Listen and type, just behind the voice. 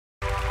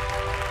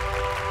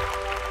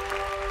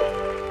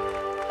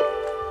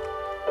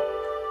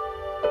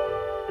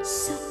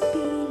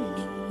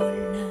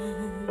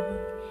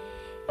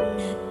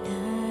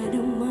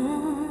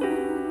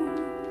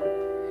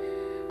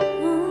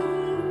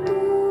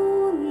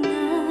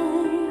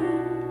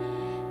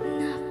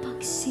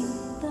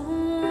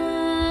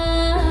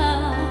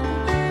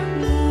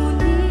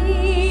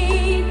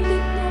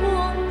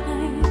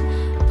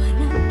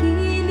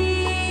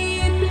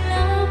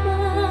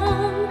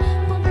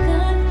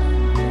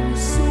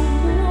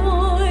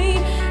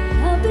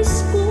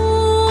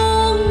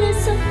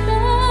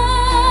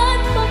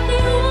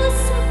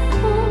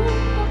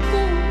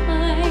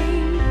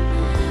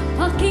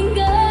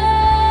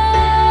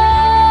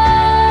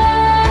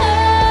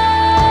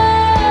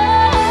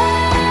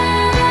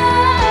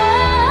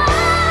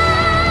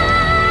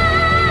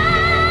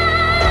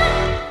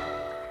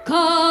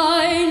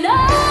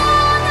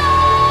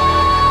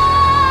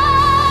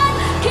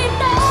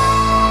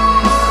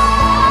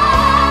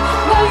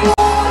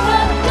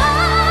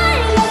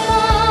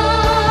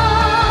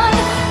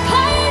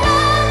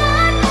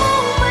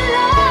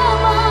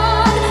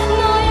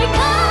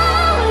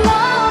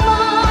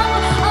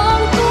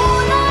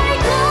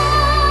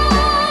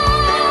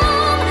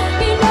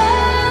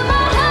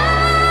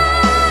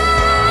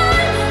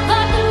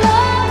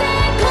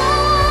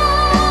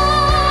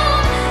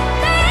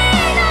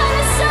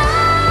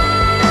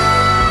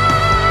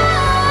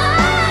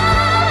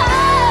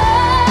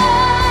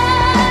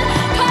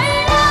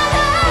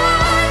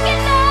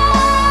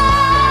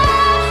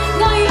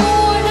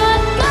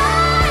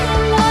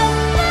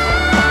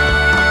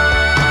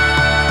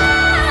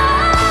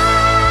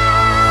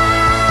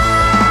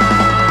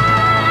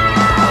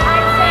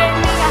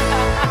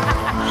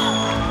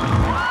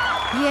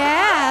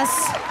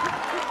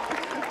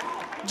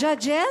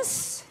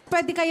Judges,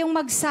 pwede kayong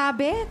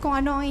magsabi kung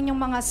ano ang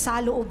inyong mga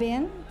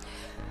saloobin?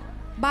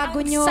 Bago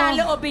nyo...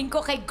 Saloobin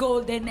ko kay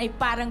Golden ay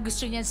parang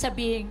gusto niyan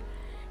sabihin,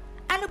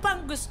 ano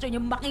bang gusto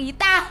niyo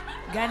makita?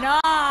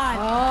 Ganon.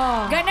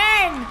 Oh.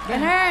 Ganon.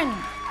 Ganon.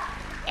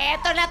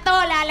 Eto na to,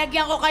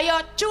 lalagyan ko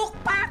kayo.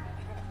 Chukpak!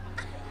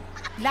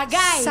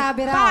 Lagay.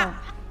 Sabi raw.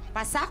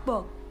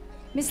 Pasakbog.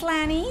 Miss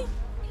Lani?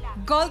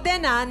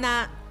 Golden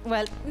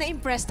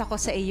na-impressed ako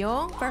sa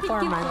iyong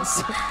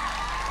performance.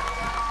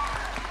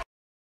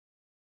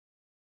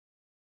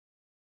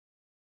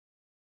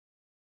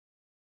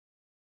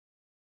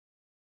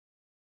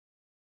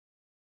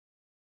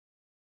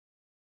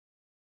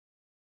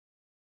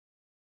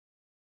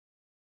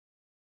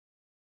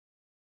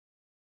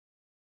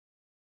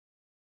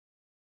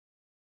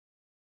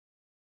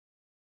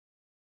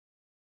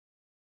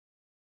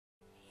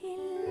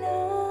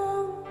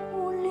 Ilang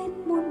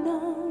ulit mo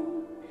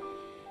nang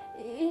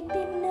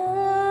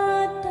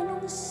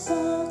itinatanong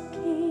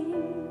sa'kin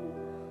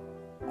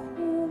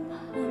kung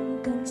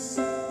hanggang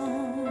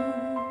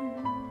saan.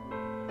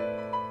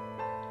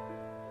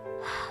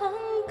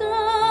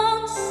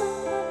 Hanggang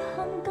saan,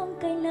 hanggang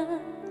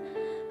kailan,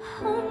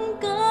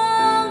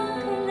 hanggang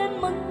kailan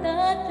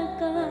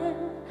magtatagal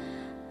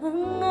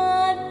ang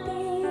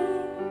ating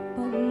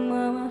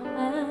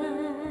pagmamahal.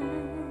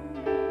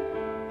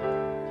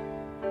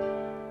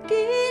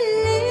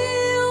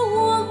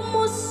 Huwag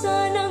mo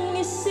sanang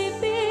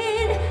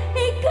isipin,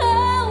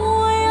 ikaw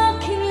ay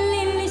aking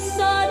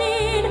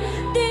lilisanin.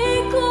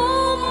 Di ko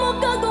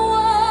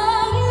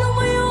magagawang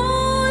lumayo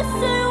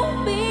sa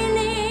iyong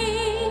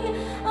piling.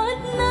 At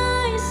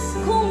nais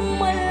kong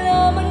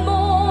malaman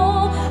mo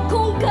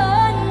kung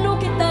gaano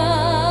kita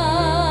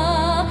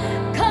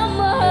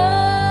kamahal.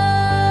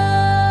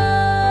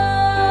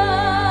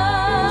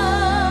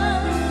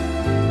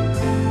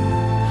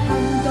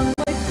 Hanggang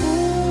may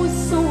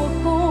puso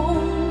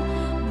akong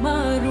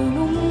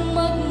marunong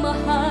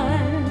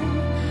magmahal,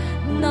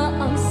 na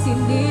ang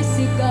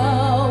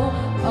sinisigaw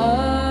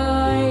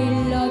ay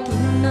lagi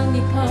nang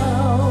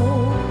ikaw.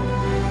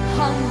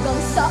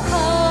 Hanggang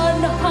saan,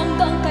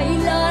 hanggang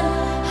kailan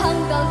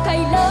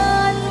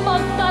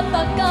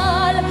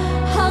magtatagal,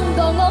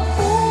 hanggang ang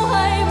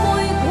buhay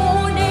mo'y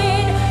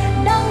kunin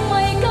ng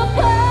may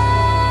kapal.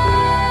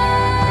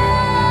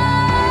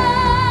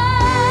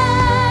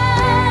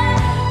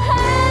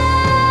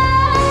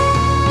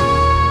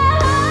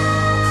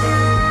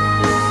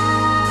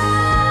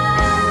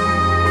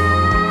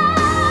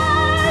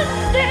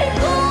 Di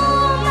ko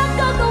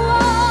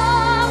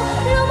magagawang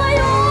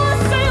lumayo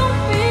sa iyong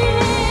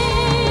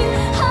piling,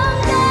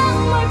 hanggang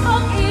may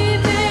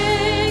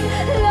pag-ibig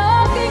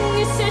laging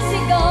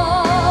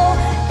isisigaw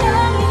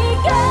ng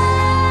ikaw.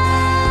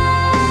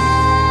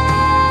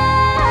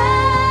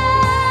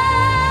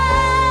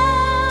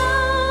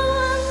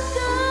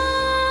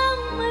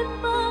 Hanggang may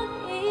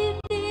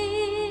pag-ibig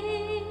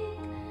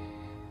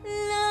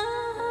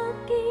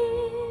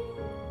laging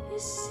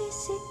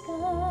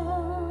isisigaw.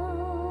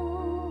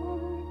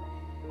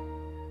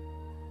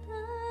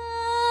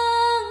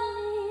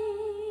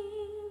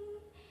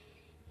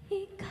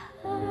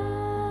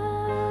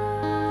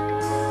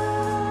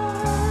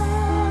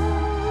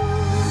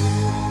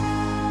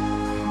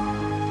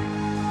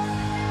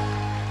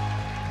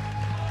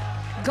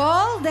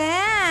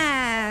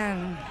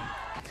 Golden!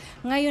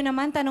 Ngayon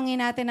naman, tanungin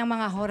natin ang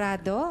mga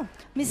horado.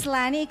 Miss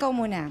Lani, ikaw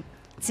muna.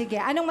 Sige,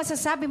 anong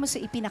masasabi mo sa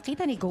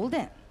ipinakita ni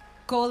Golden?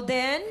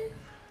 Golden?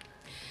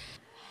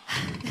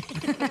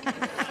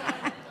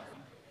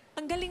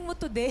 Ang galing mo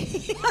today.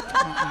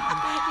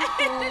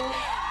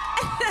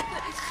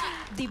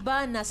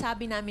 Diba,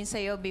 nasabi namin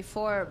sa'yo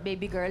before,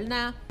 baby girl,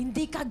 na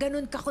hindi ka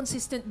ganun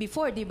ka-consistent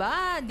before,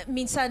 diba?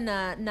 Minsan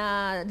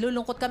na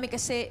lulungkot kami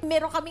kasi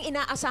meron kaming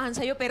inaasahan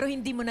sa'yo pero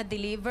hindi mo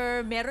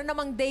na-deliver. Meron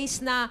namang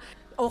days na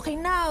okay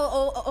na,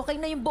 okay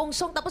na yung buong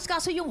song, tapos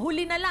kaso yung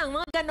huli na lang,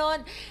 mga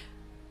ganon.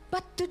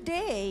 But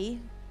today,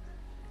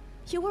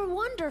 you were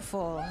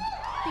wonderful.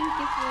 Thank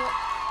you po.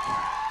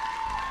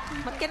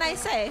 What can I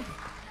say?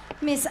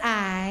 Miss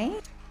I?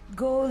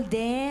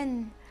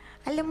 Golden,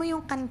 alam mo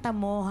yung kanta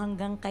mo,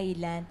 Hanggang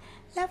Kailan?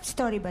 Love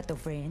story ba to,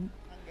 friend?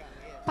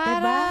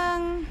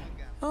 Parang...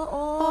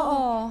 Oo.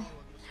 Oo.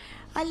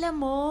 Alam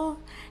mo,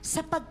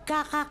 sa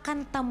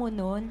pagkakakanta mo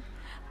nun,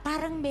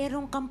 parang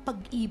meron kang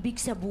pag-ibig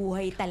sa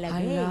buhay talaga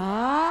eh.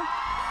 Hala?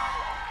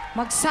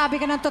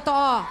 Magsabi ka ng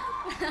totoo.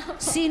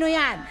 Sino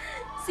yan?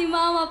 Si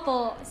Mama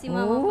po. Si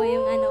Mama po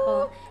yung ano ko.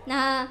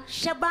 Na,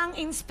 Siya ba ang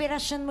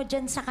inspirasyon mo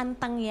dyan sa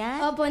kantang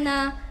yan? opo,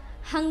 na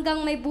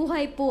hanggang may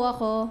buhay po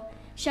ako,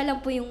 siya lang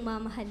po yung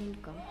mamahalin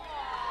ko.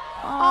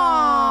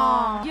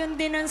 Yun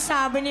din ang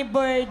sabi ni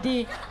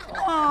Birdie.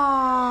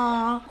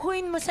 Aww.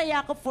 Queen,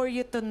 masaya ako for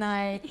you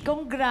tonight.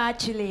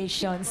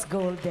 Congratulations,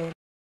 Golden.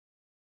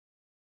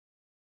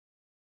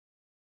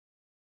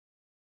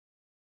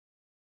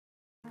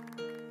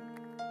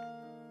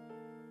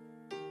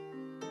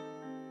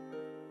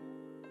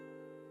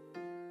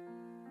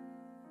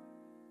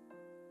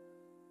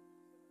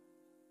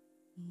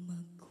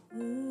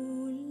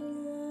 Magkulang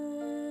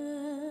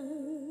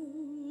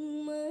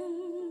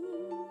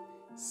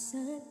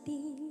sa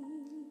ating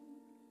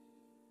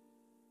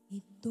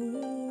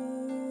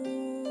itong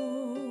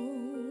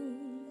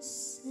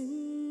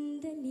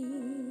sandali.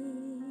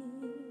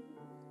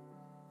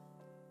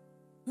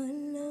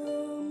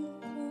 Alam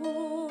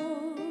ko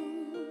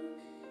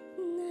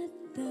na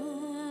tayo'y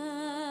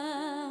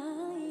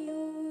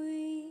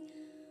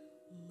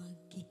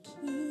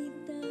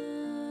magkikita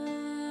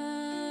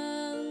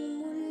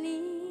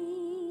muli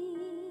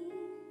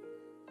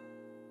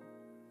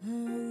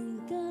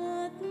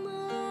hanggat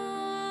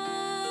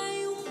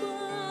may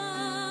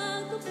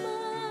umaga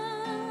pa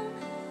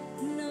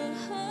na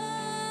harapin.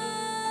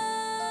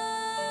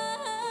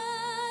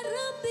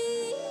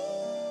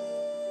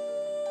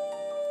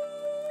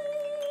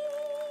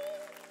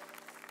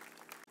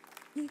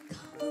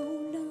 Ikaw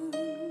lang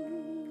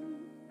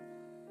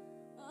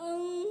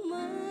ang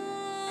mamahalin.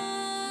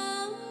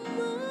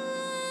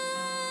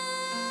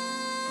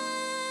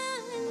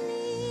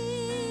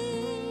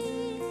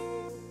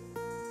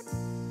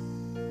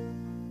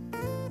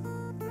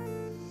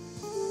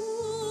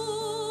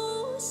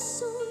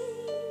 Puso'y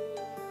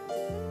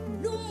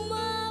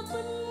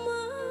lumaban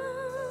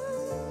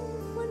man,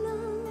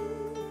 walang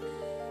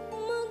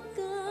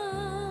magagawa.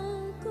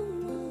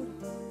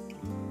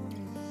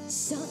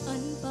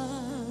 Saan pa,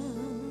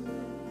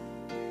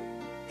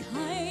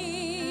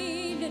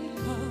 kailan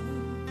ka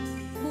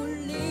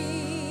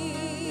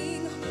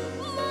muling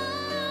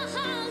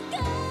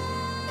mahagan.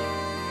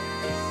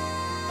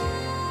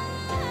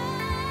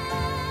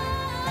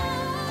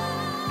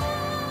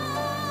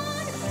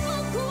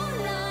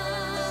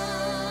 Magulang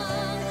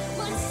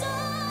man sa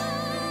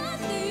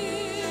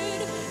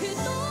atin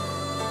itong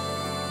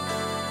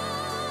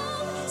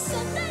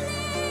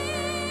sandali.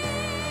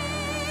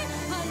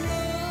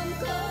 Alam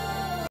ko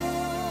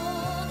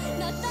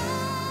na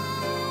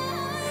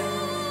tayo'y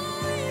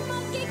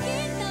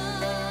magkikita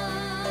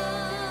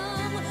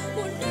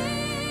muli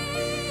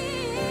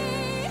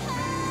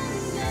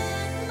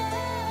hanggat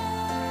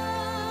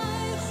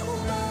may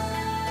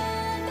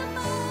umaga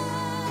pa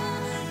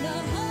na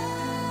harapin.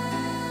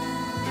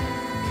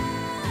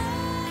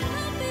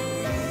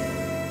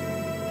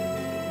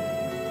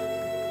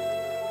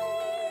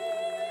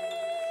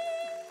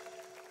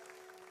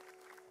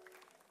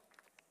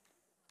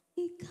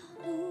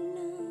 Ikaw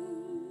lang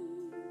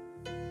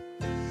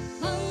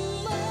ang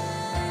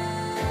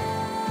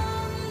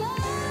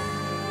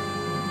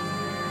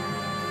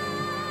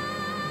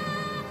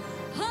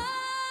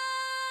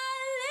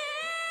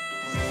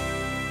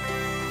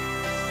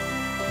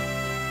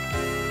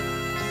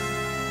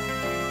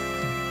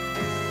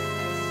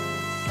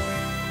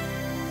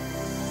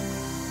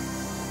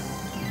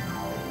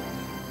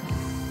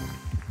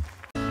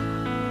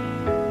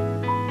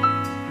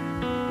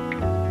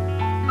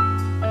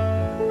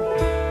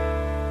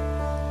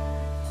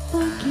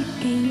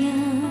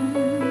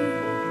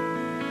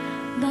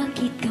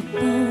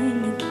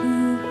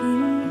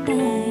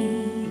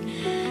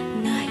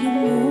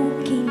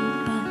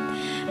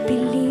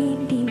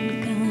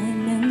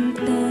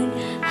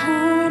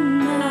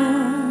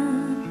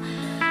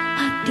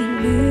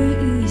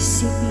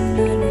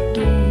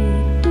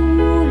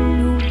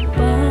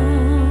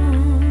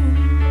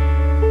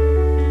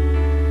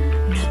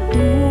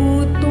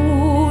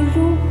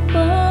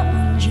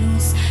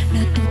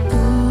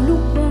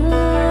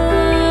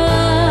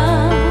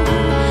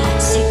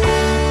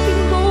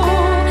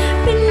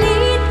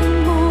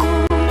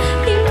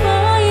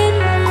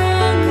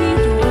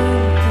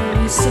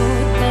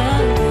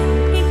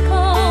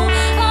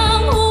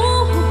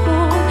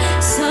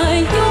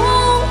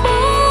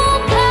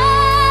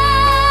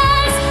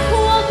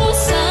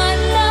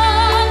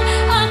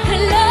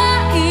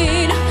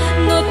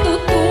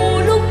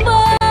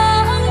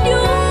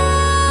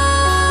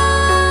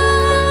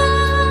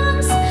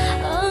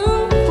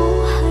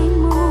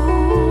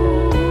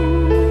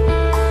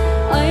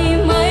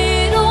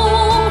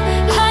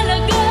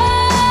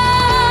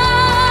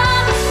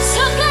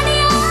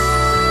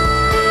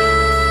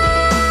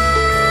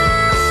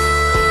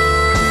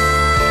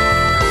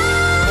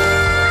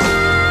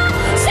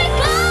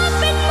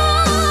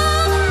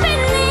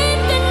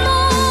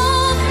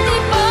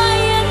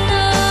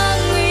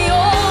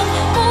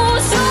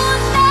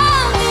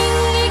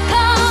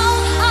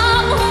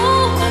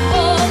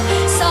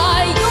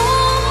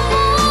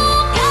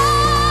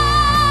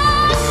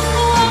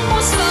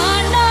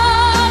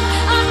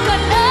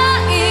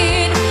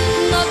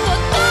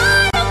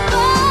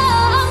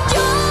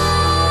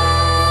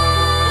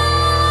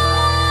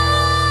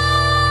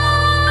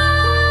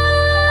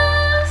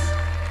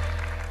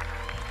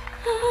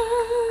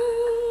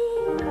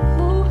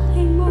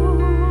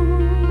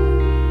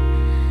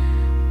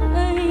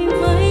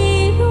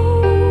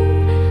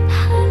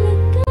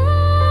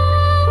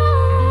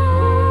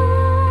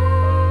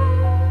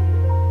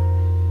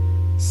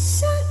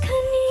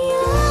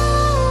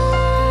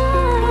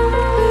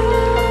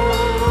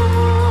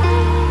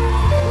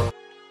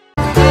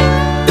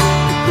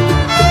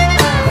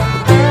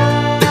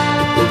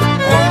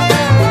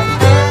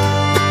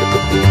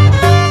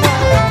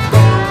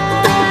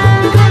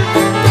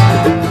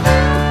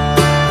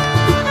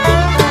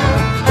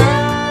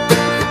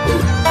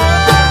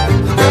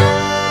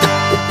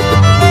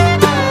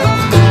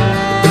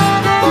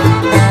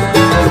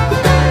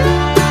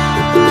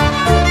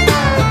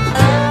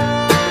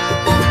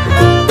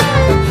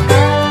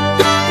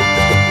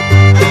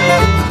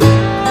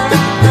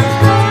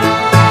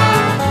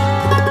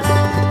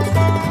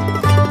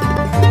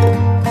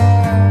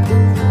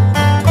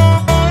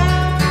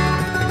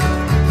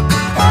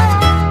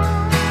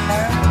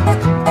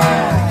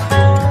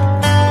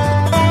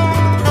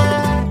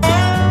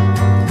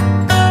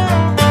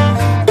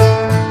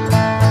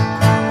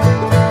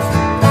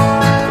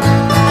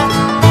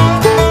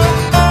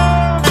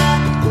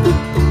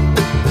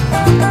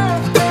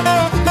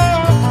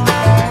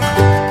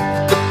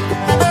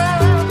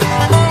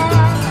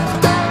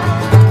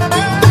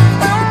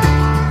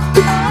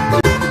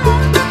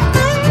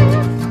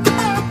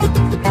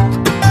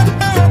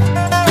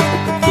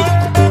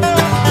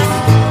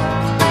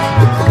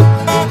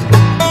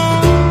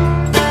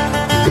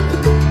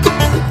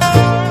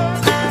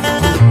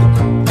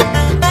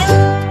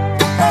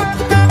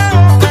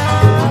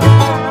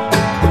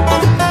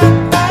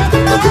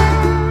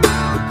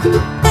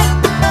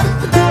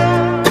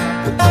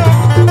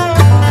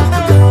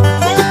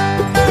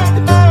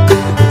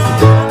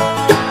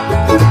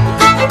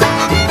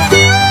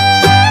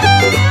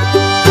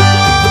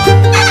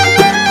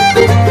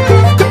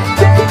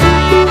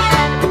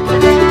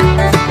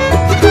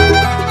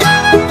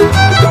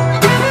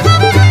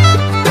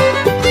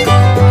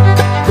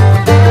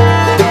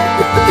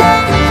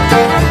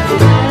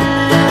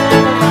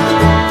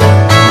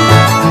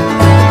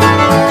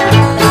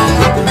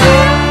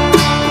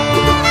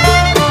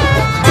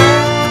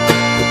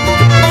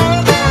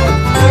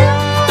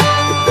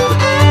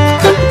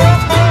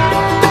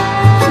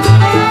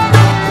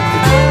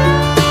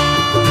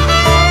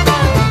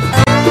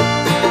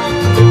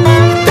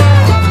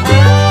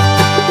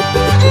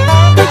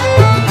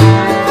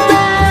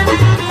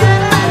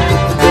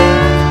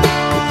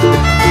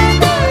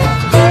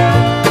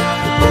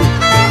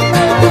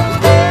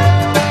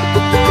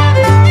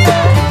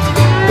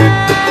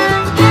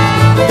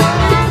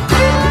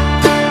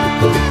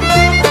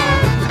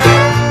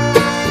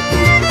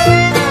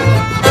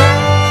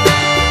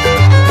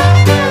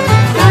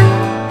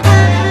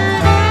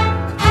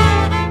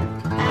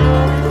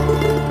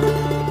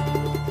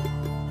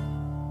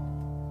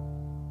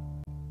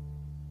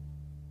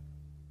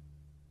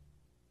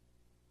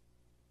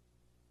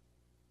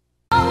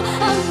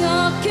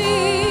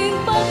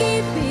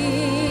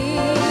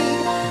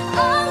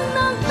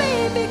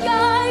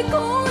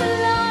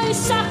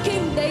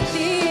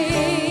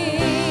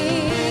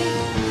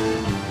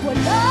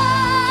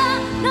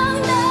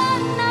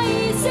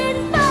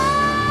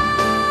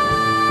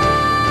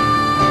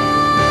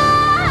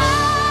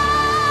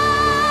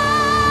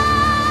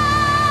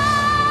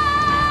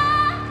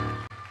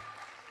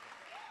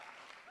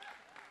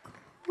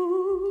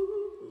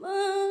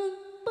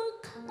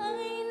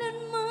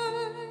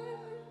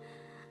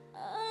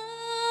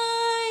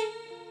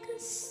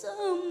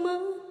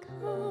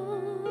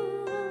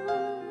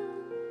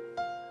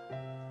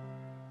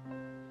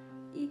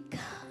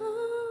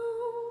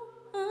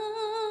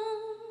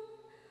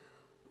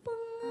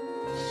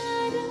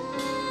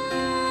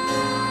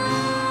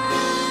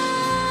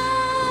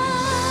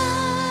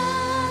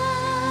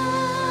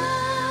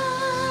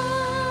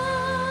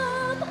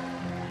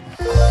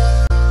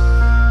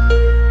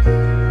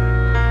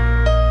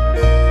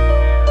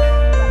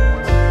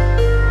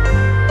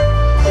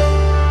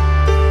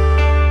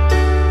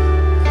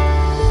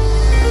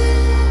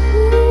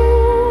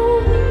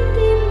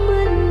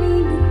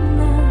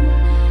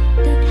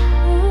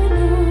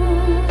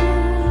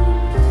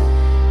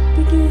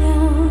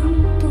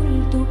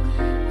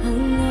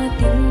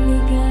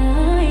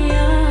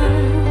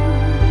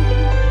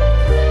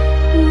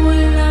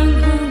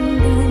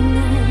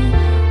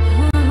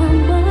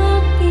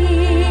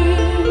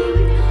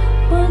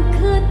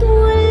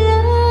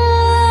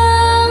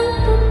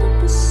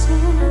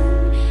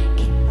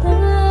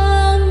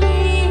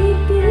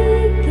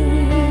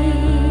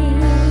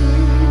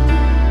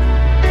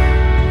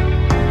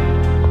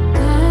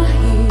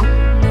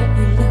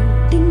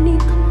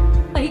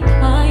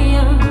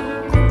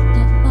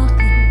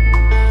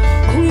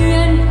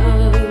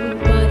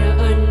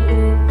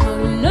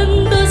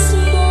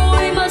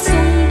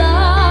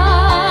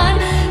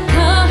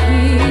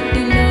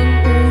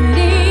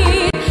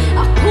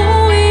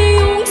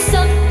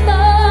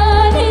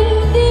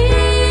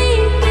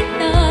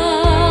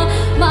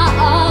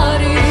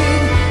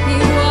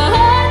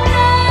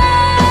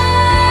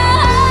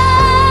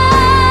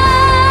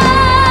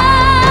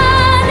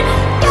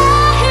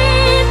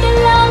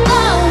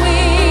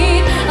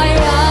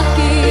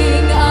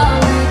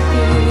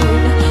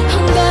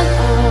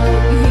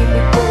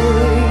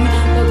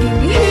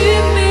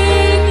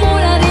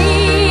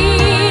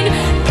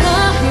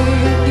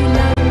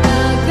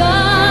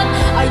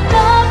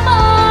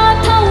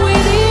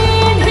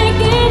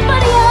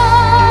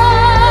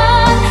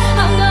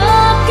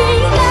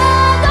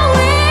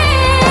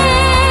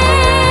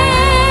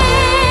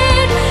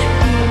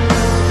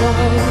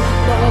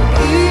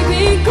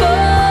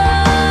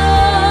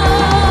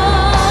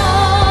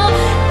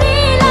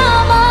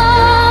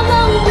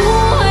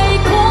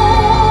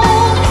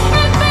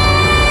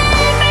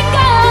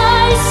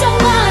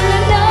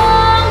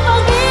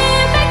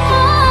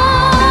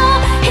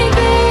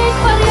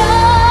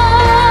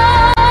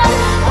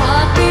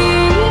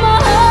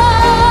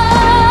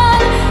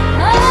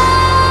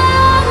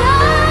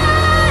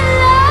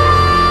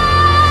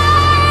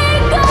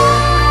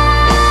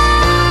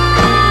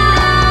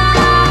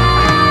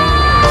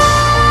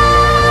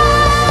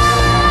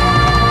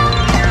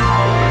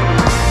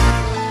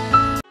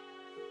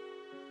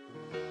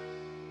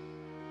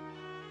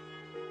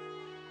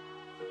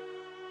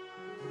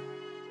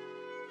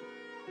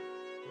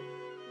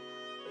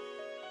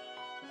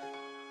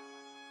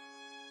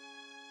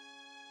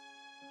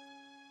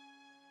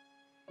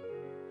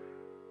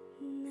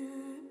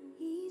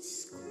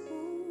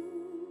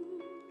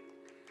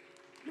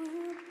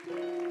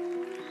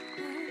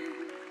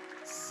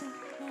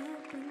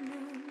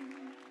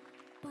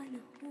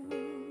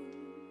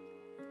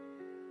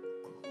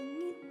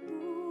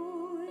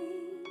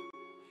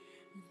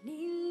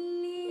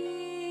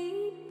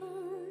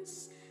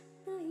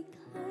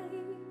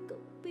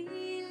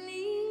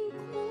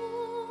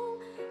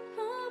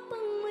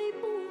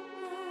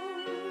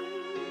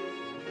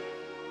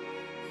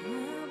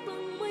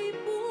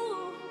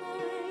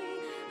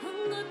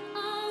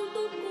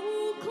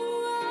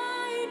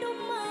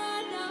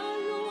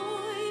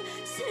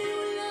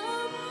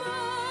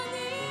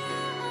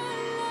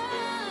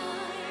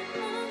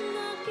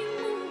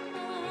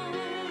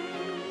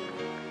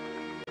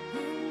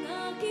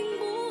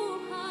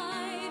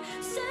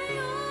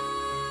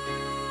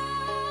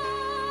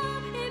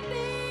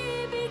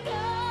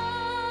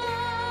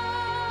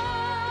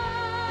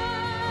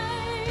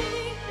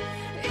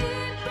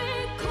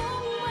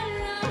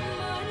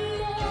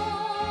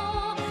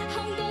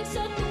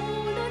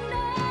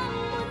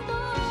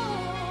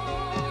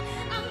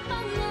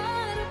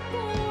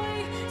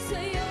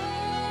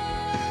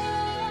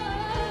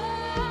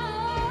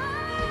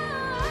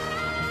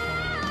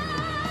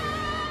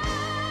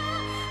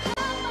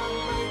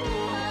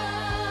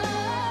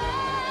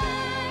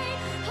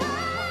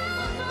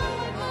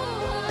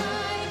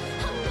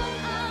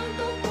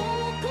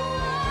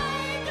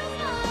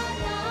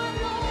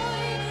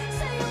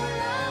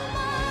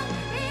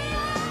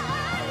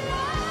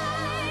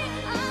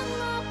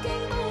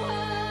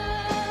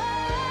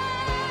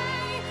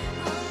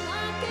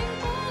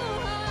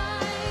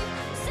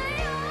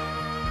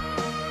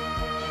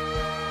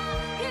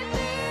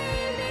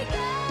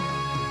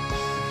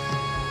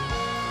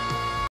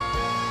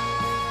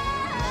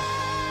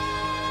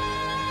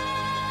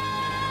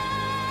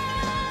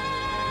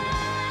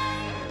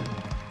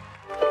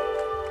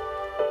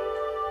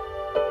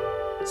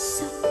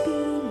Sa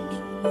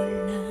piling mo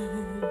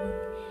lang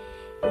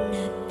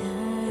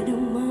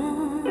nadarama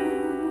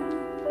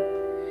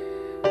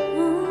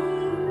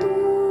ang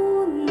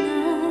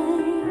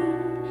tunay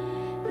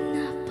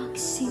na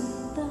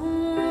pagsinta.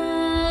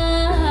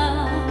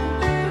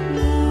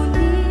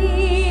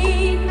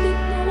 Ngunit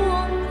ito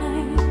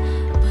ay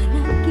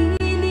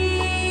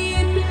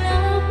panaginip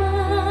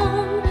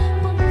lamang,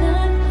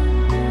 pagkat ang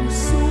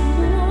puso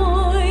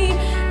mo'y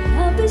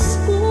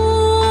labis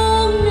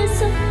kong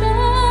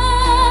nasaktan.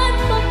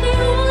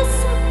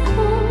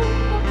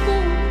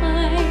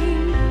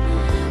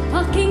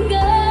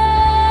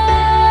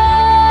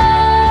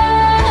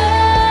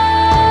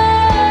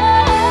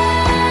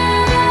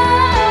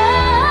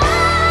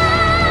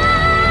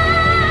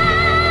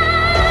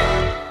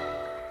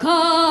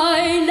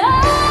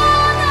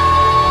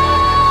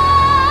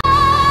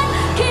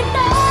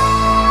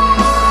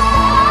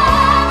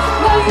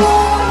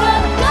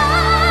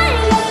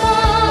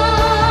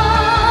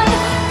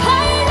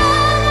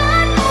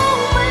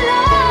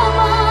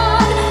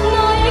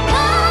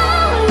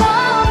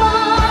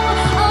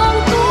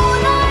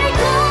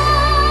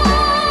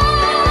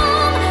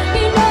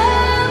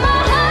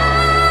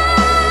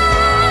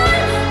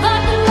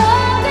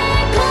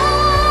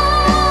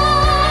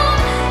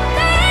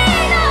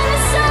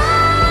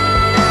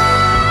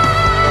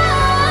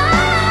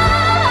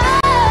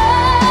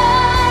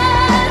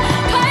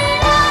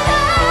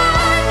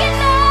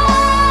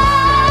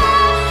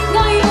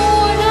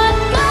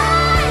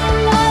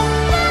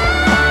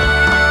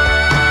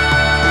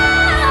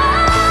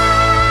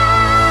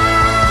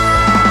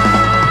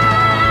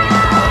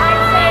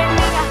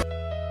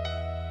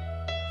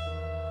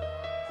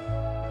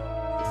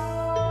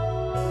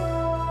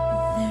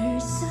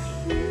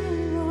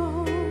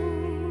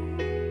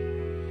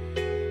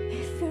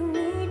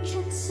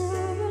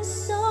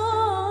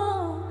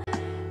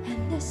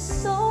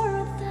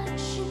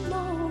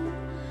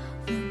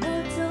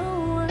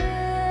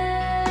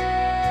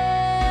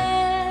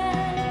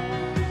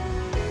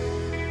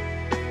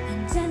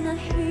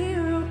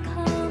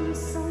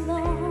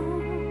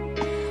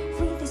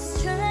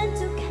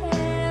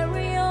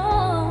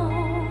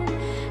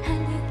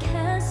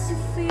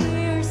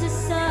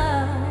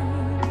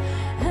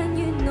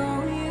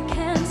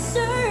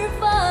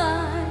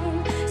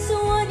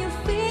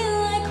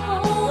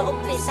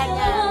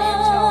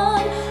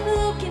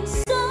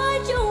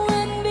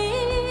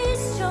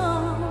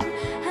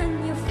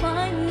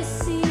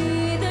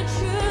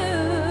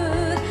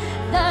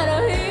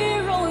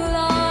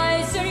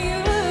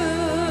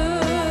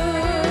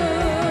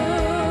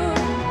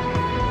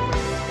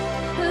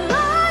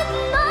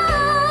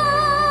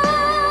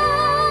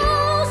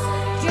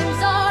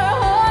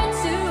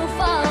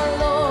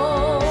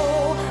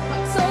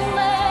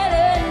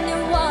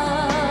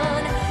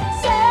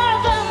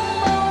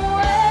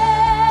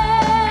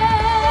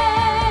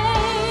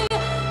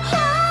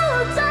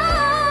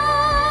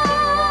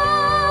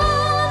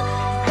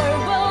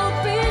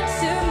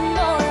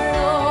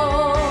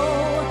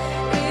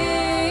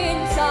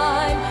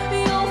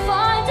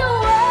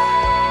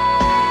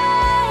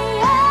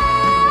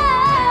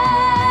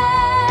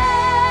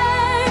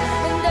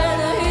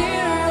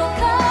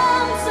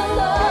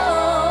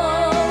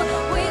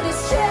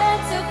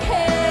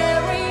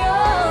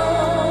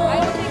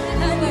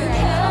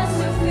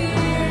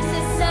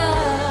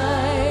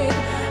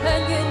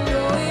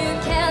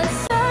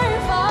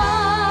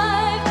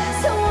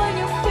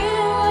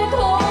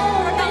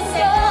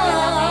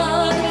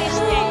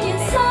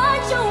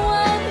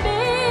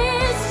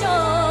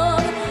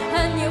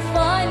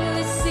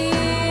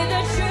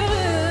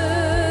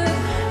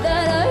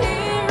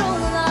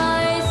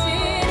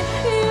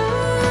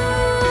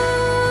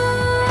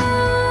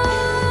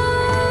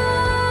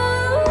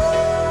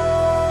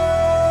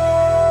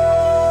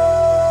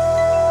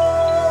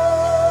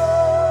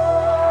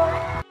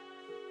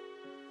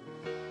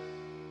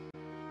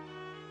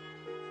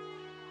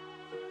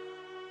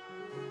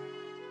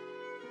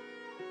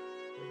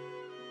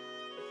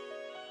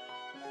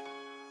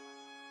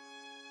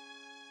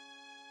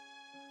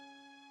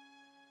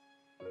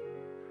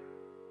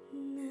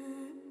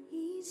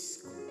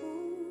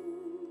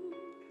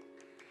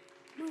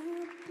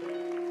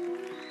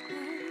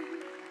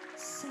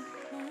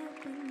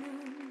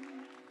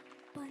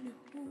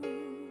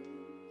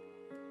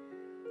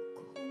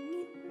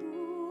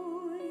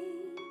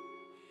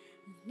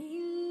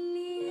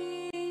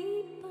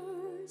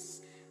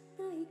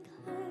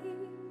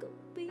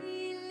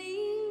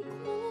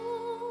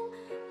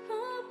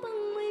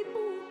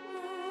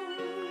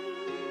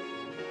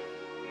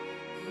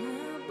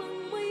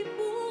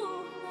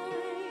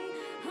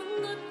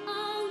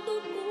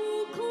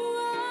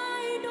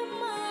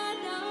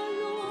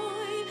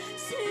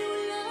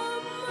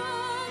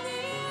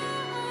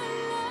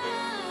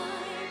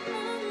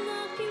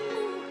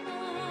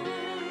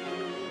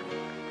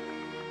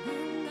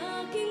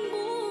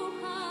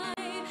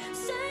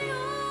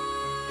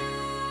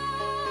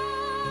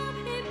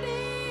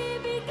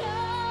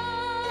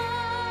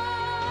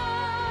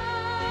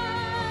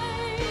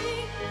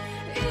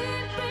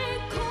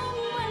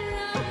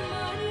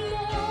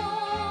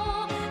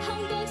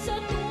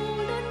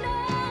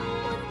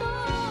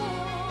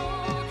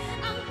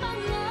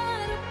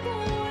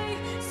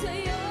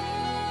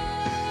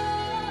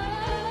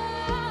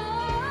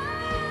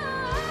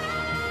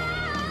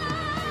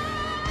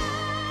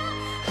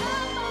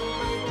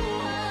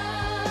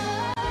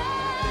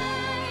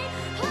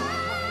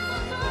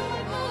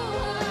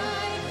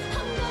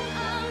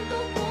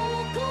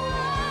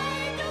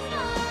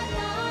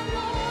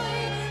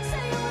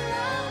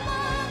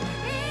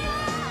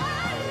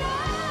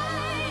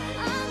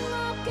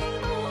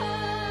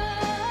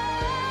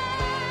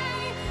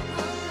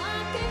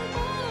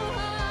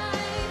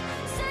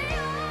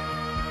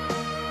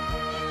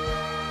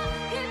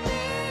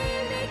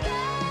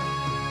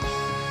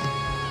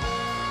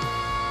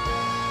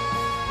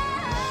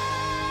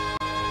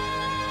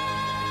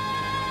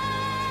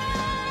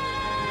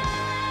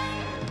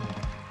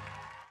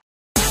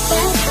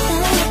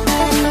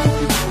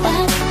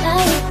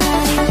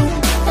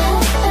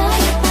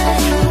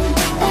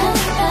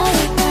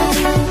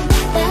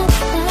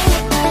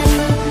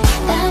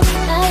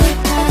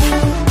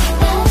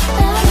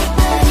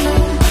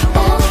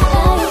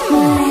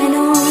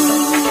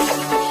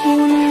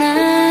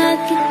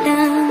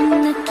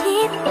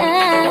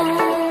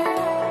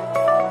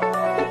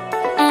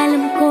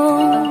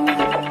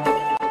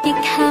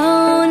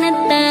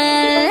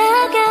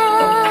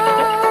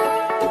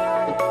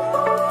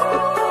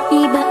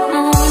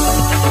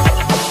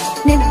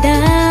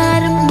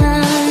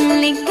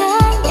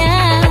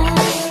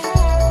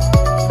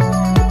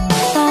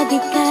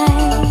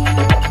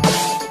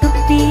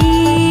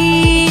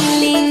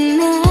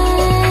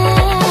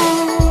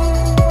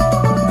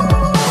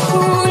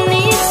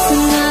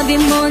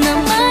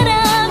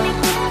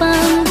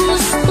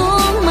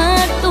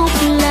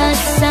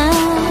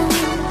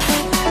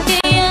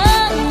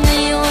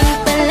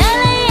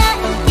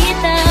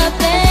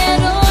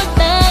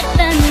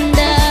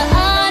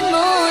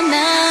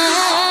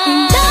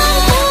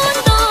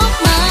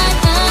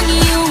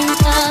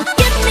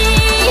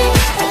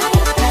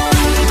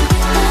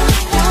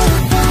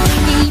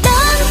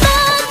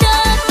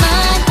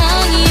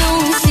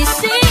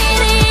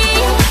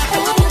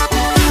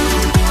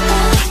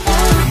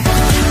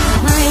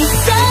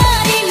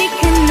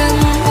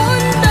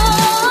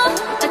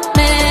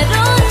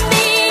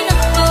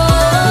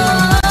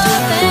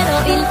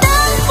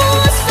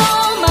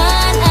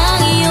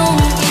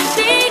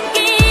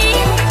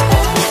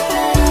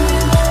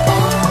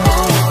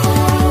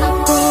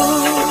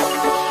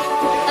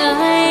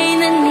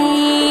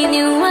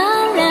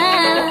 naniniwala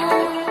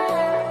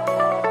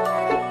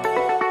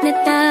na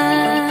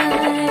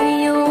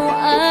tayo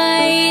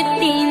ay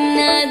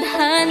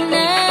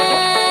tinadhana.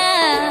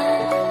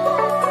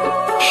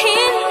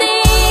 Hindi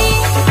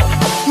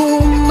mo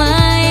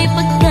may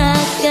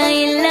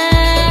pagkakaila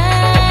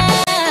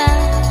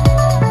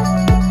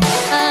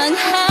ang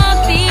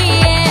happy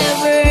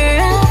ever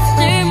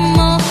after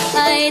mo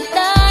ay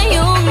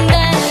tayong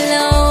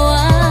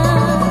dalawa.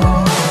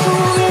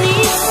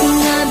 Ngunit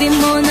sinabi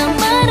mo na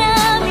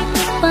marami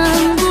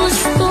pang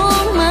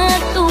gustong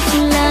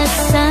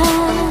matuklasan.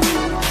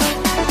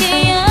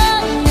 Kaya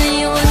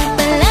ngayon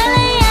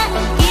palalayaan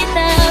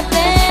kita,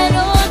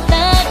 pero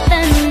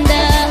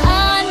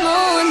tatandaan mo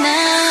na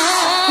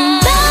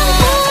hanggang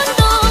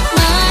putok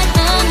man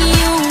ang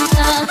iyong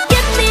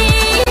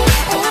akitin,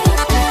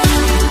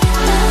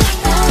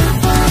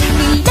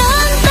 ilang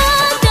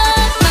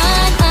dagat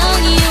man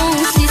ang iyong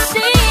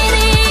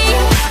sisirin,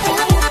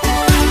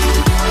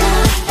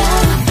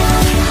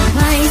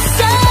 may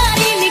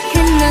sarili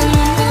ka ng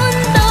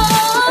mundo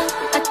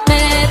at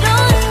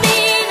meron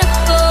din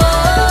ako.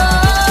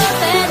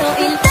 Pero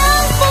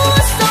ilang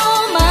puso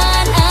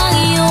man ang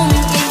iyong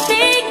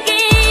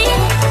ibigin,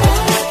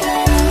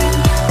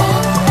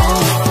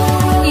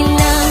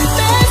 ilang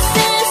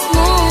beses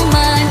mo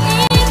man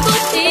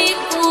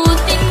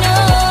ikot-ikutin na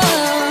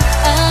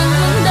ang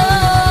mundo,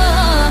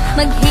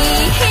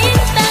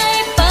 maghihintay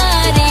pa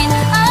rin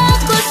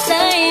ako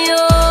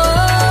sa'yo.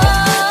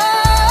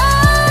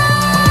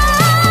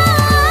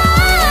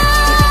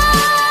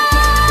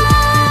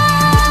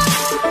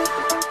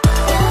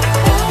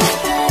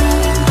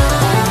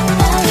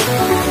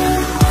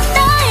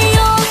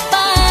 Tayo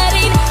pa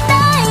rin,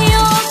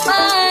 tayo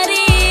pa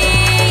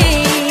rin.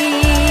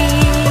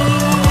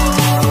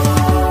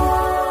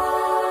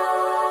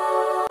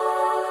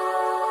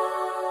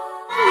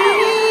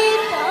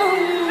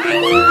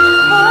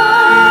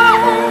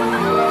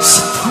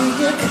 Sa tuwing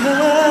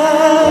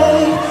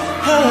ika'y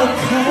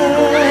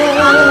hakay,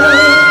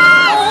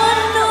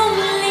 Anong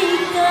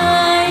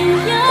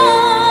ligaya?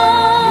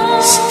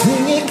 sa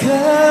tuwing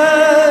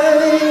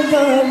ika'y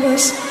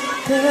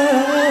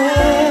mamasdan,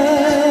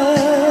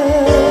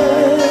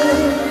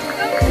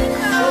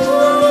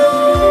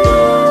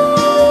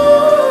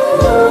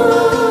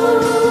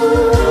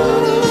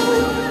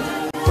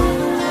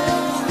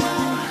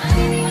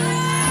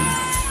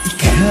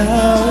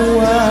 ikaw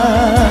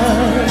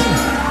ang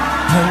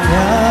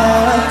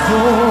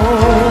pangako,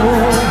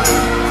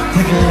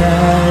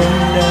 taglan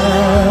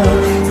ng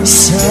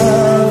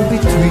isang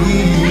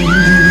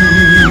bituin,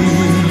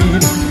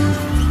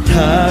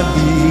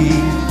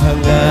 tanging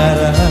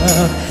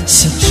pangarap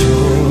sa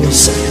Diyos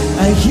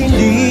ay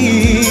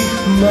hindi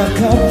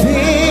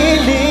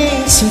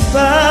makapiling sa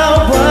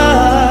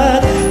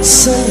bawat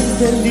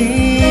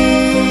sandali.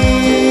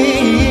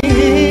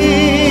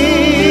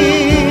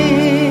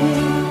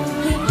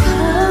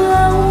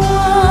 Ikaw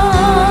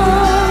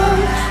ang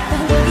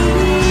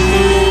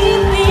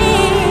pag-ibig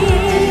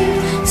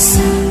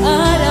sa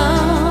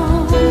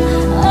araw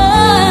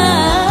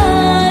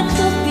at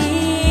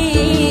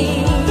gabi.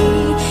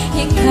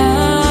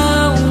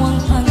 Ikaw ang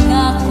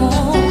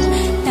pangakong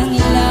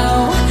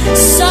tanglaw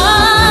sa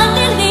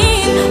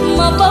dilim,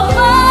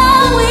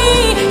 mapapawi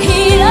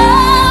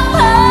hirap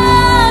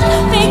at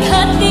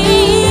bighati.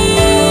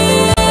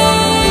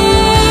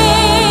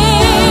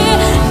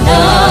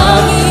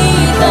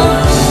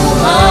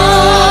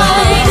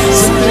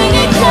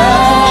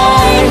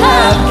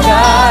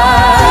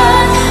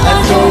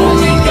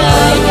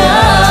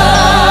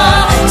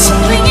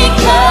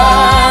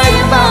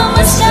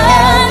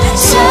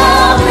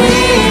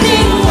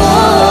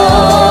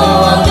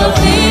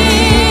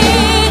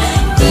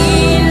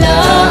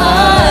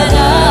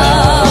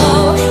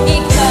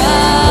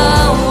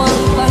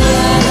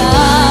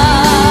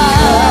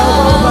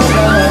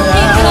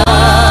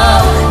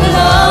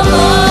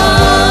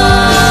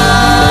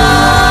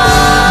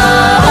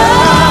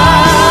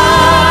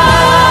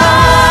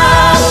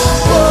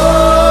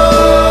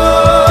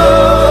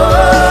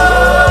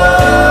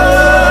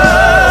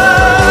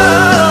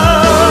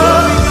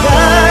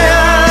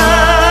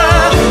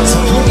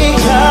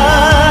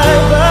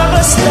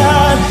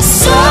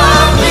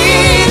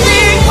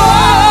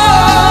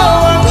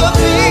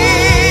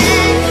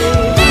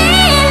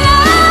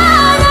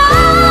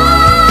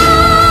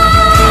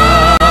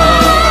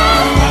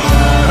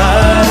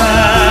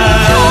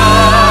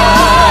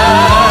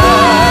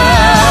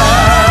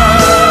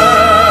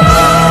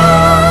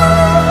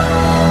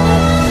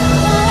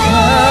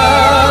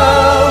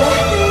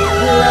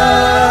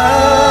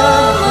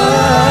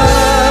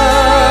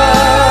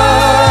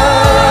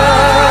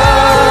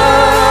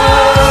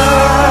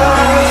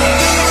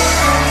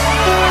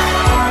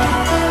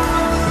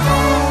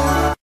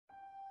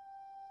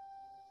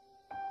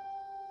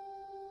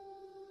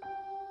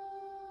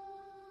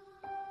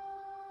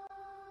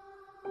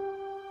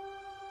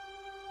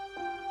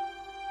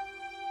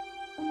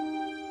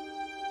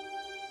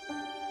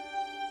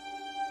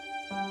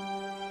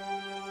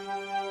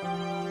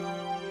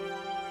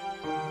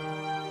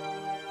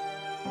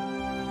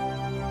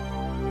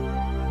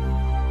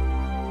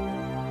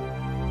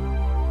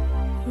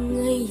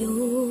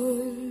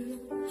 Ngayon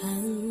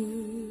ang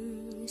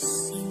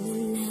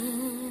simula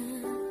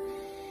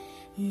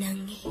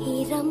ng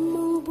hirap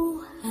mong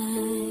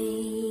buhay.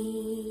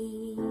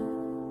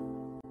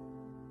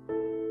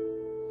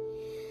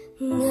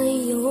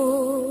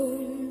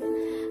 Ngayon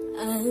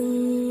ang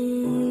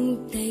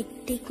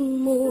daigdig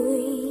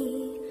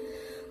mo'y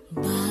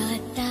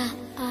bata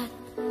at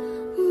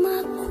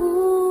makulay.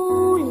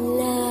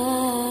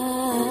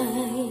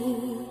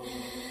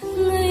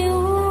 Ngayon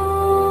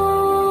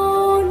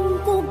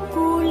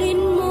kukulin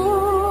mo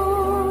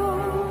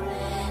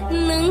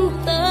ng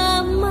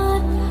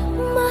tama't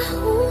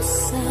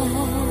mahusay.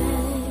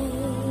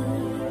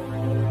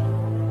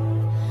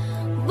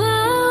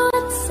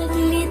 Bawat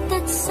saglit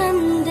at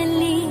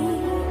sandali,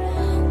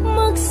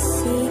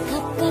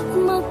 magsikap ka't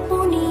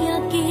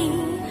magpunyagi,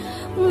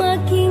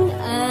 maging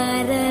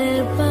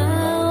aral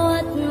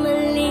bawat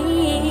mali.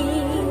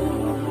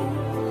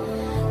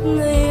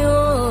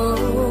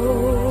 Ngayon,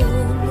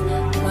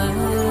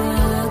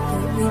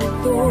 bagong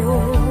ito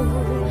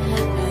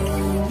ay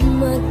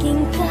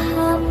maging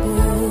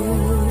kahapon.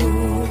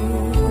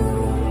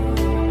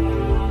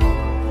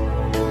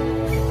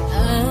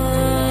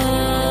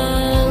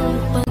 Ang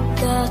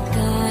pagkakataon,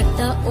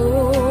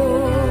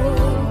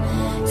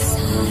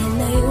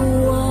 sana'y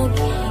huwag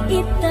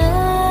itapon.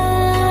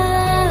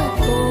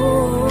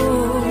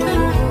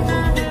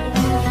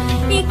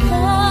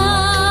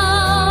 Ikaw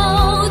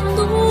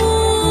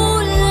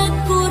tulad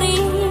ko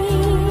rin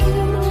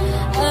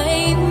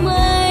ay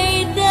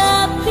may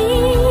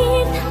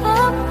dapit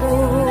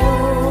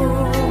hapon.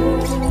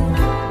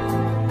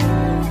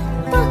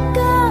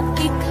 Pagka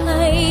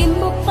ika'y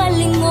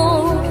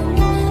mapalingon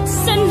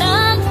sa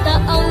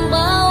nagdaang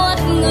bawat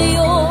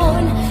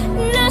ngayon,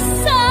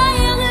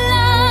 nasayang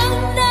lang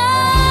na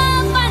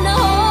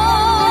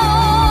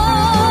panahon.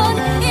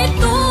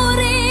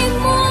 Ituring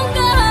mong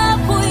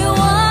kahapoy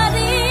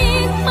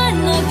waring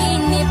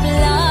panaginip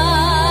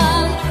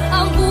lang.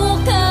 Ang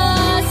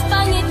bukas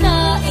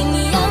pangitain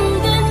niyang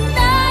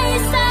ganda'y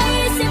sa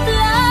isip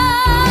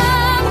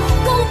lang.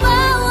 Kung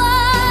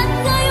bawat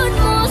ngayon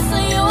mo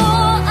sa'yo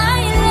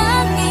ay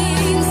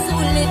laging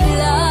sulit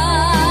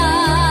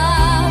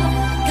lang,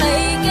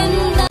 kay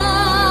ganda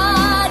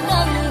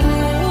ng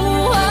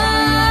buhay.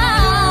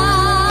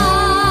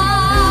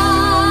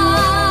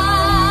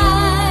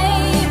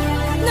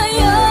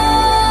 Ngayon,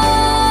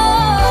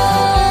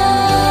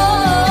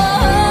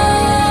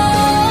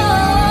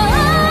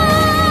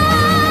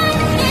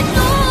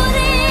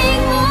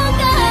 ituring mong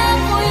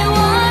kahapoy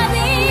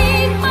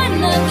waring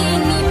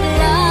panaginip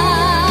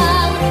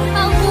lang.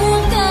 Ang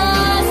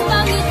bukas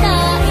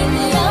pangitain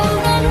niyang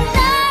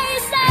ganda'y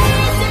sa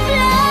isip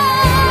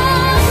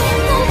lang.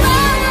 Kung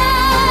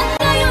bawat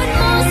ngayon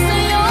mo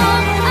sa'yo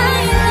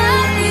ay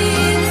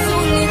laging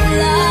sulit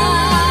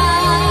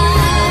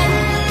lang,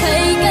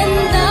 kay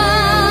ganda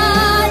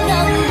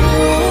ng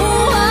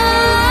buhay.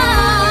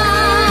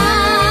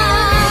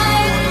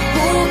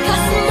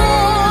 Bukas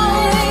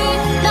mo'y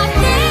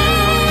nakitibay,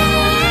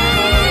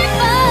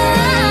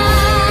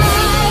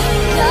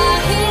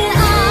 dahil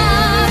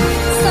ang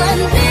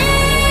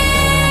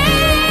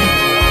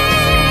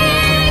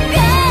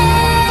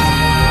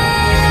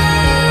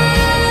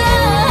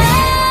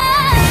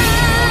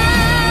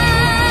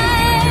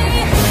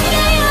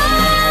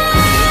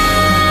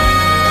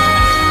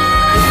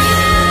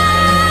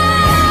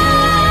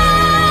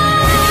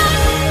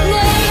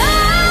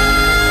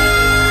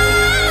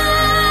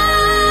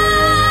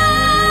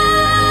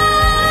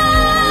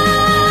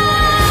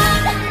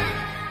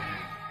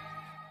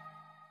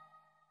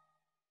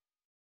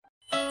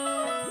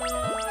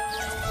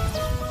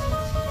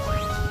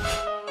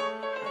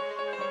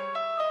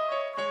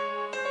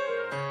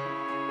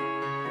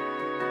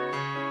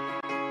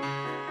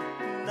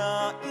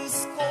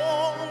Nais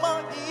kong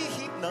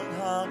maihip ng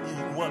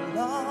hangin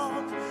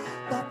walang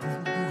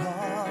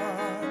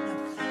papunduhan.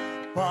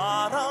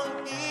 Parang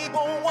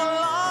ibong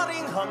wala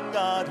ring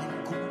hangarin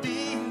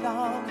kundi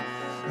lang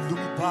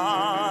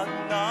lumipad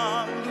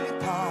ng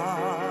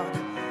lumipad.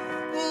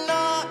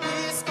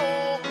 Nais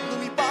kong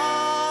lumipad.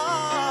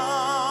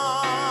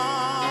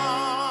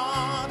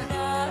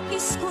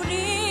 Nais ko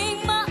ring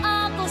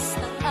maagos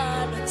ng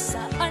alon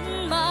saan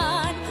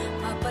man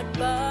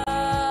mapadpad.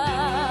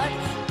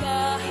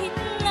 Kahit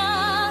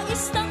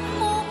nais ng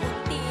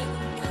munting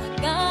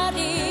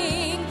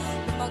hangaring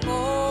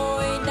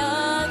lumangoy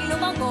ng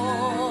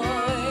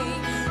lumangoy.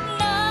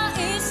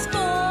 Nais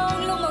kong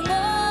lumangoy.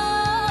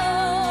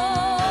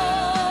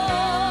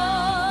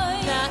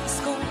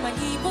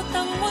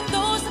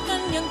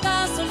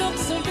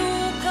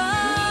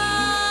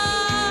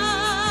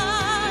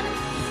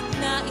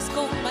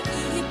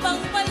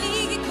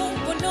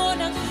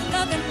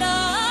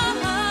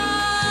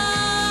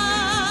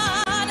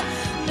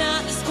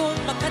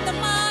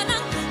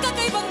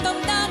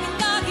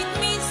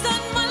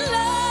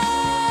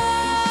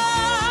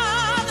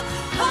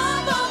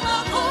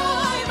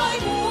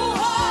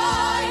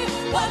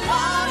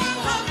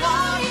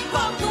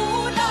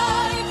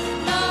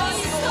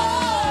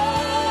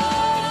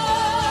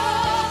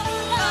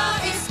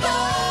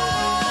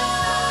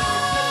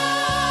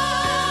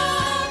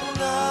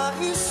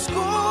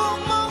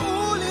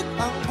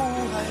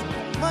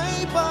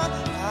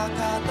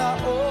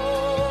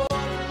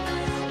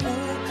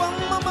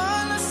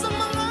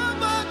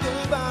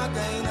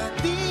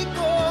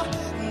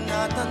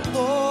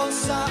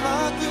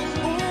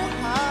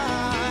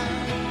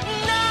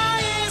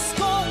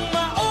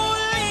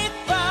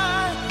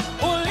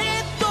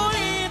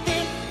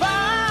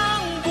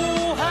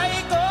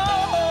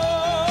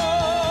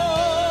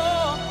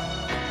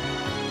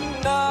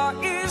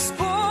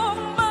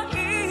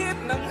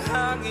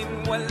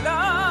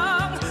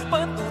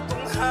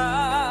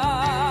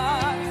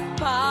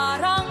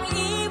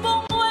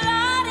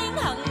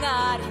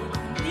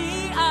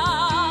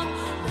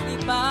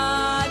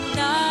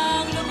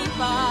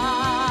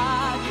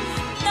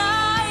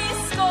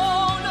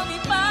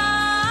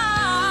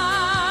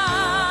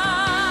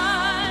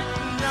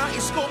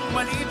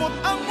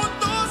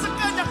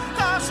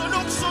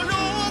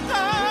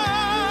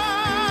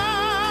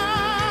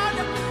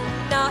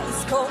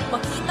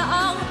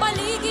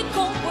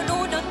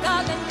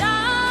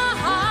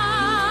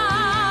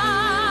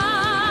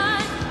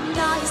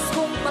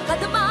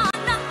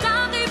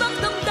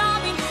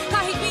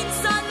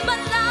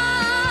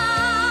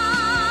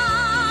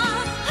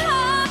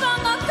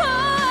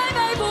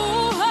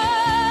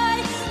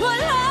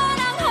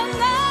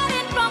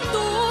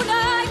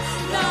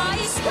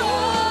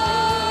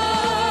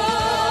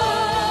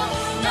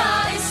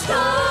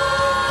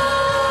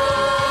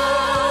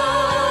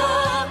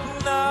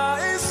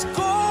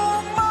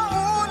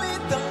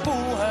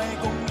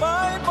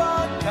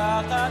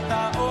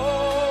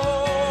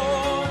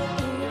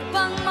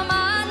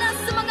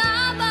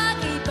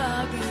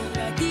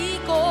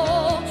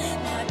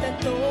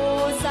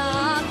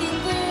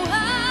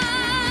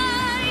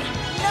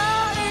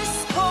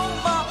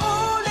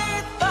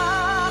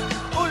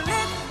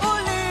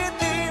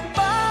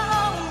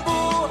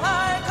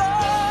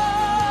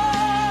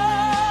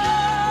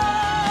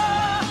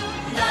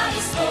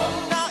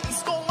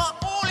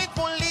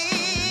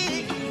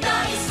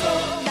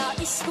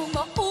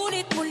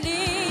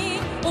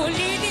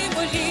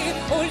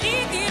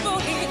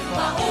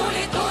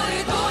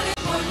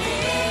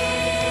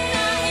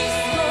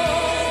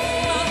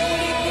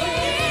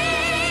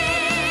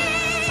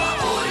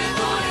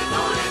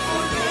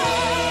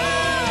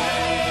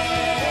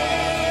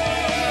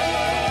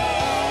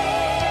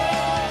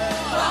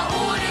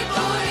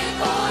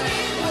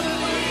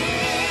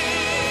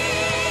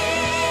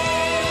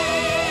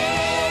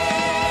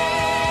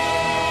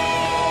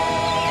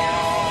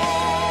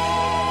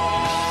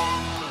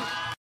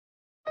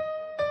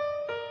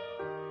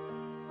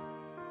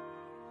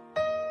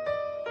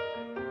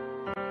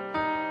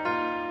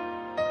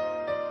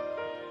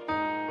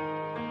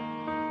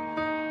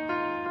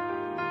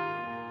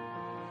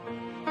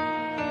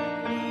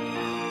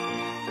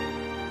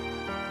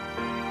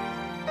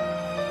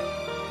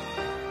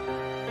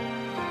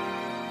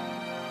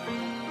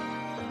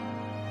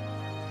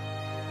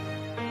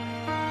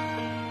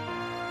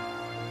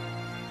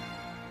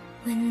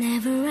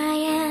 Whenever I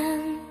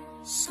am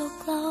so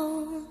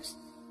close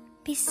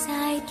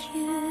beside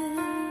you,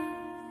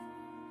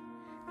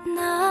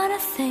 not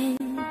a thing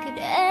could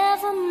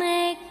ever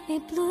make me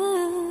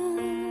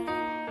blue.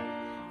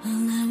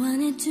 All I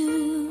wanna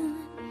do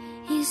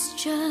is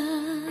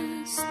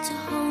just to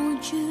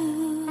hold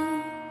you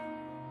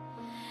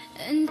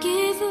and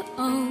give you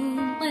all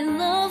my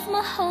love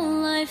my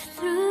whole life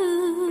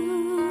through.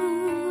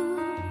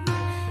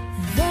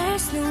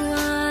 There's no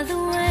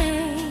other way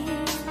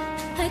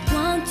I'd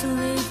want to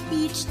live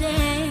each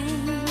day.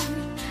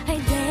 I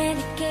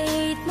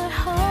dedicate my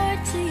heart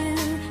to you,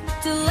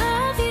 to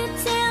love you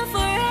till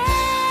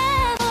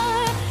forever.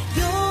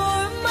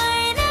 You're my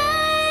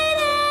night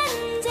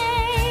and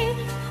day.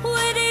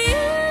 With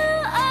you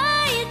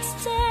I'd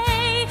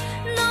stay,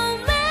 no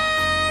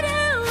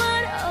matter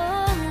what,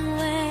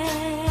 always.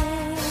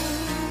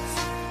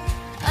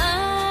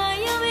 I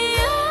am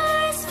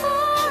yours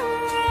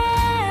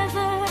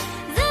forever.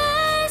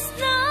 There's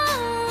no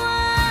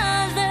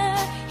other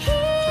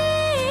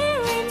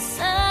here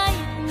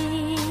inside me.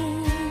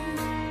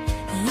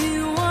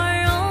 You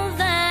are all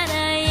that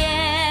I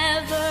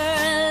ever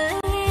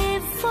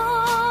live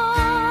for,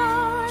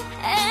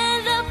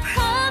 and I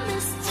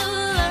promise to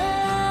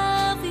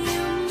love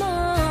you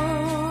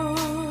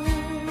more.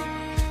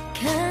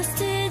 'Cause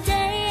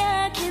today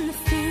I can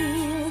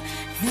feel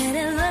that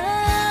I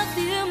love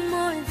you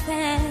more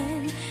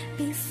than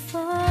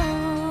before.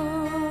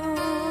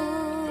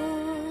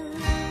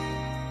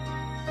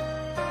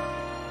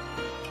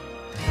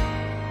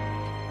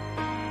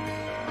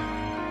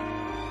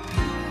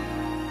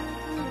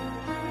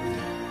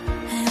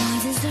 I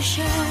wasn't so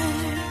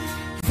sure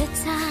the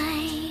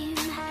time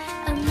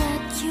I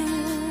met you,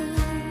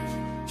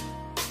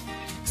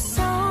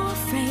 so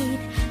afraid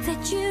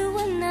that you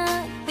will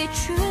not be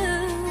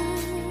true.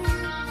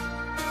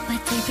 But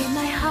deep in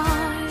my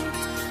heart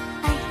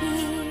I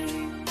hear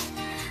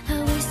a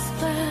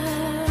whisper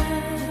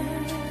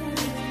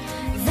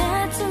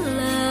that to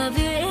love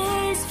you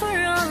is for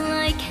all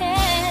I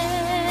care.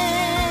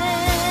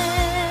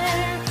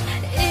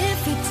 If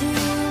you do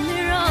me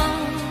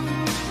wrong,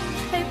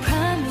 I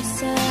promise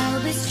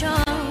I'll be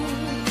strong,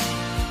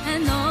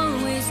 and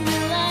always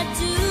will I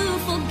do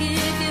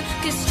forgive you,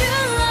 'cause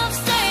true love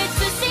stays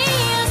to see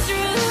us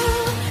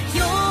through.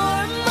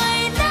 You're my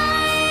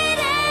night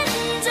and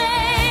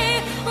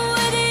day.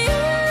 With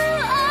you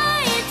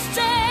I'd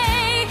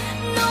stay,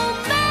 no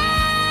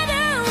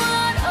matter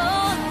what,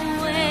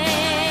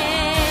 always.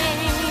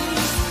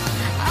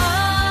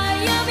 I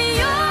am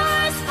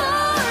yours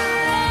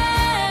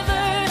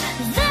forever.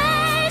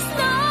 There's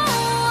no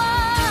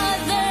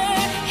other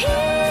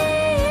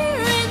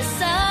here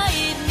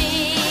inside me.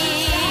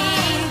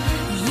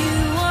 You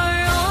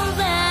are all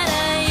that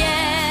I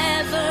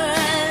ever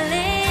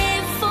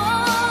live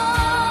for,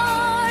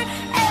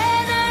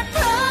 and I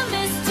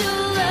promise to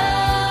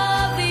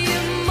love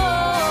you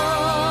more.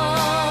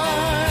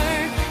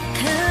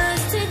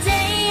 'Cause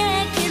today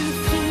I can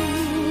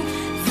feel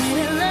that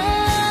I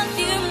love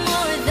you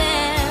more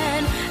than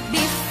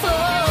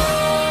before.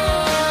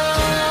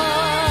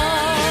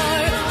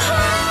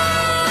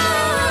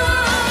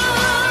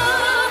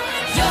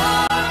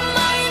 You're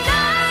my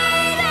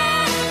night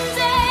and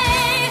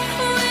day.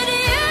 With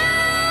you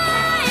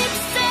I'd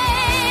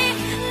stay,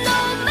 no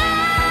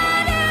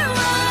matter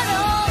what,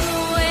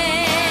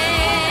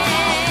 always.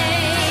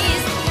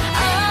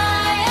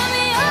 I am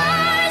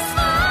yours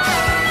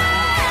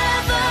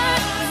forever.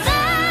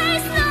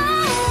 There's no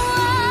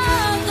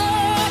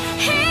other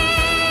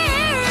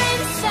here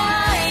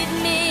inside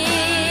me.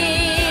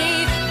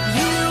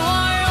 You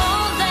are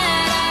all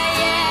that I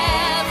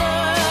ever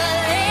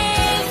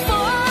live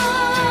for,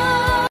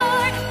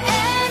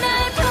 and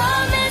I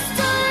promise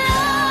to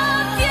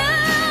love you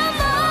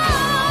more.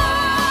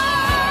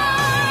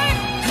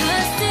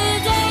 'Cause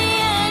today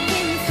I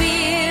can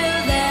feel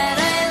that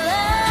I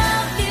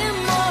love you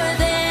more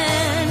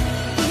than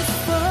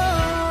before.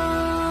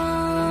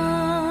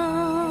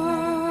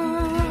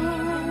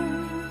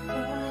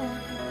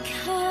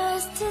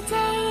 'Cause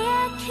today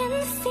I can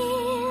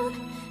feel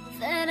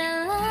that I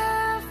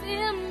love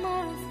you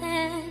more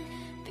than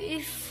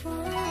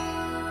before.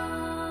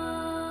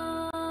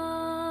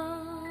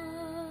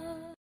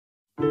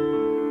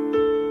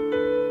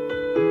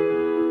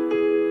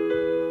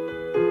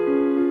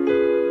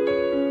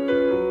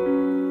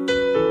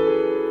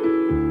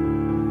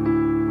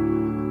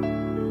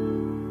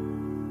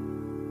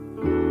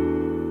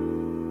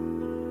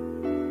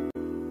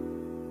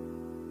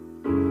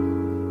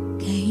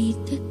 Kahit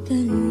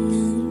tagal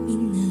nang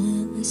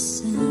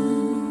inaasam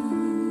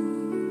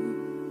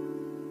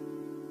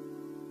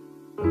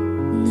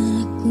na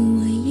ako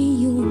ay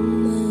iyong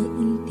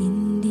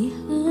maintindihan.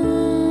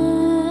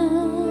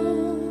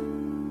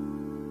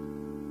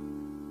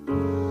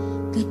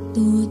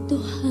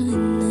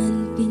 Katotohanan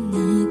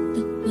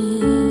pinagtapat,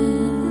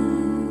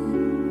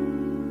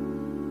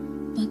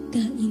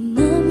 pagkain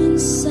namin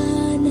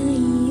sana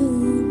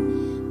iyon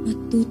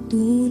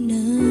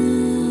matutunan.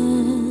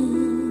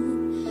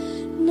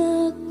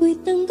 Na ako'y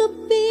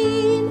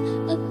tanggapin,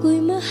 ako'y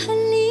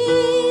mahalin.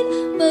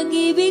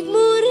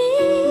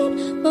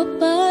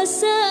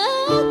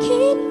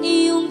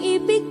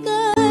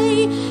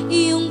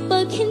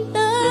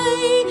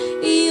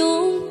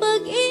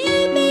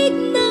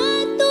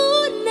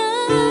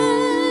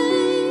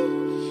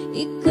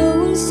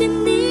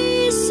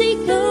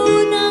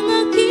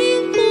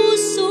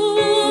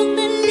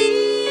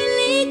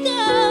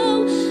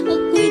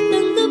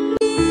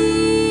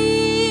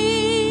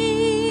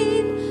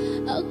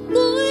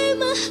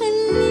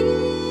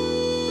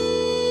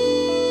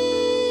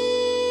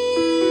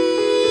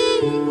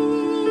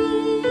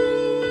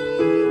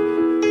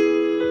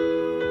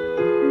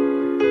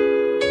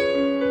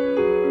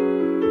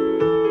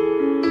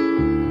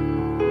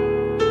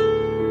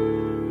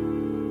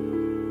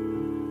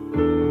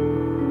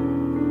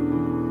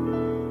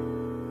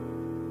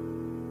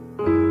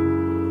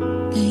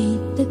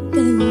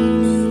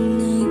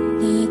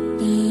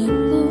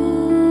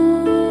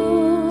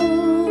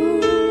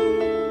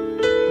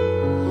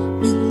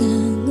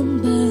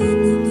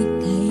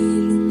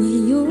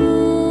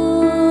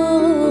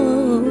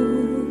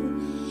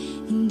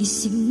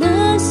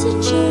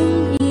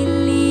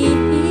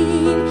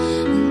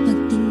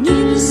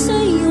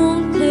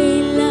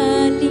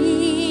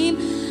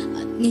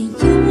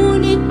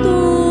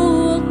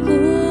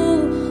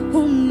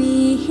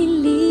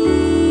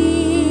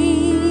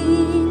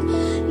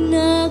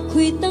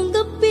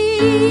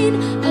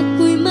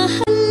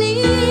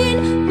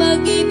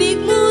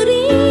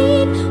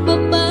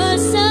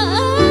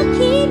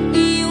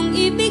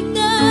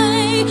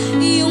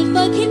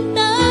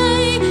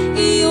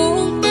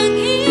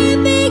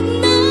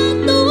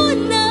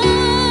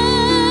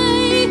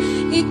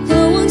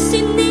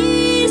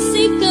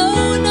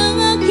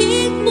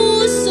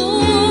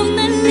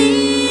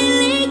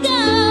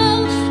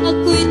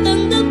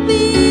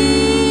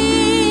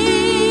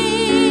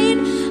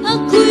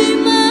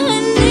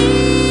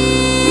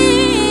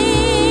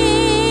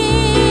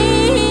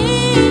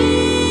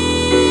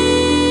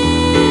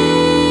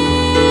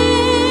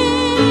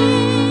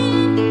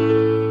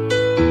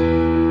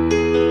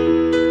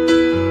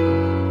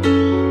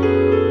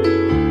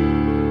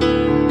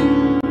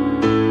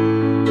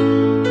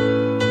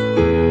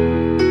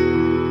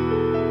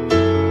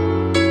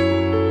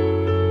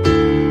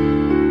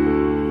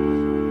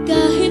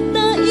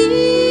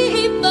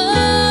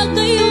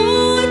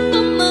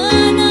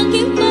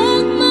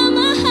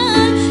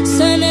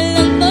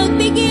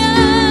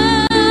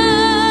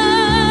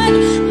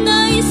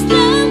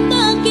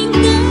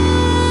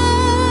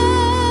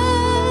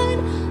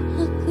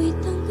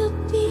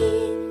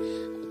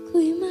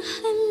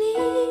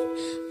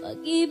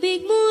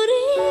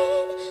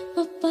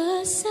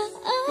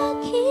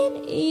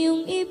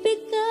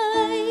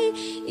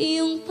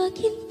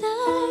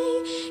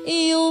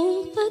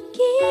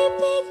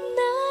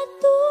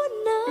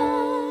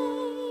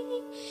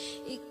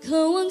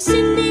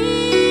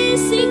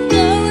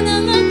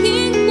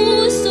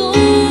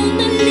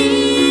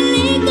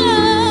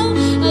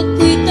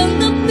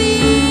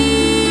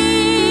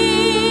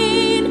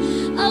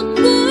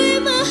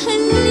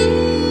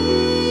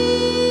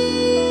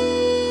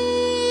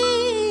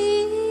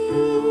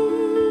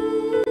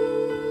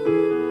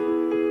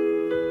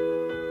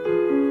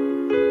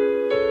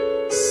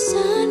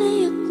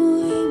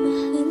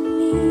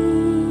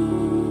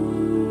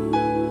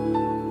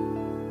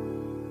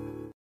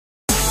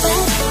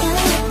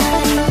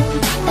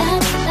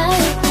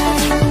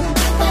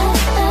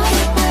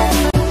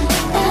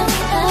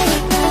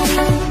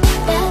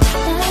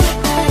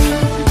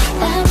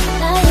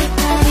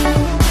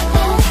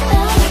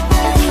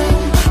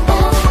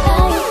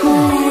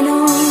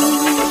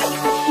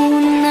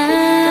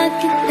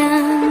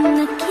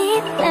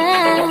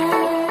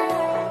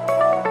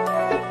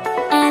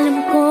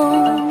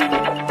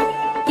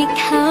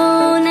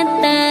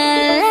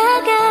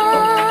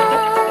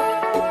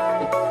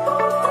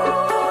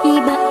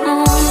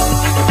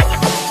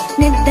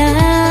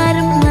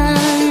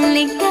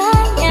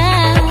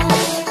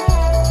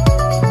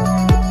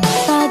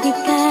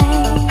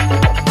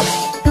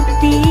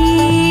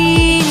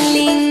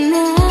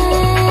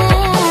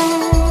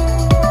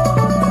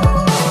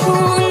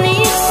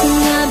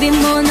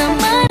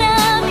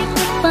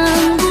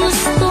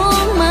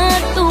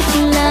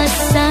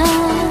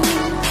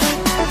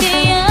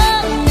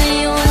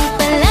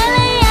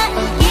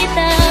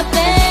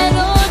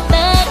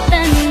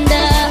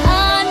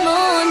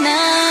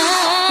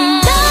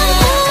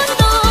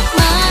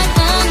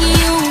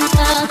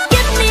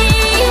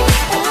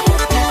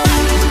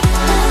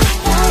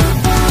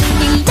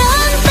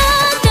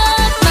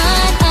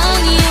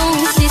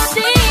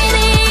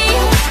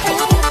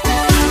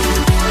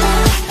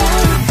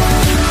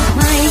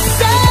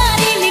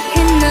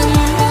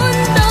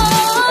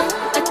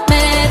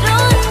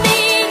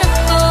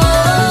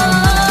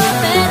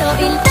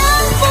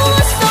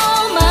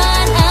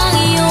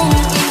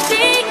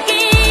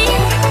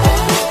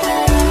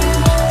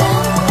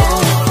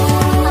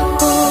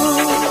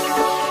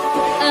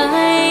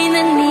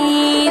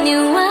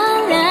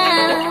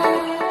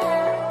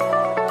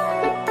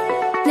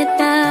 it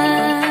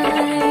back.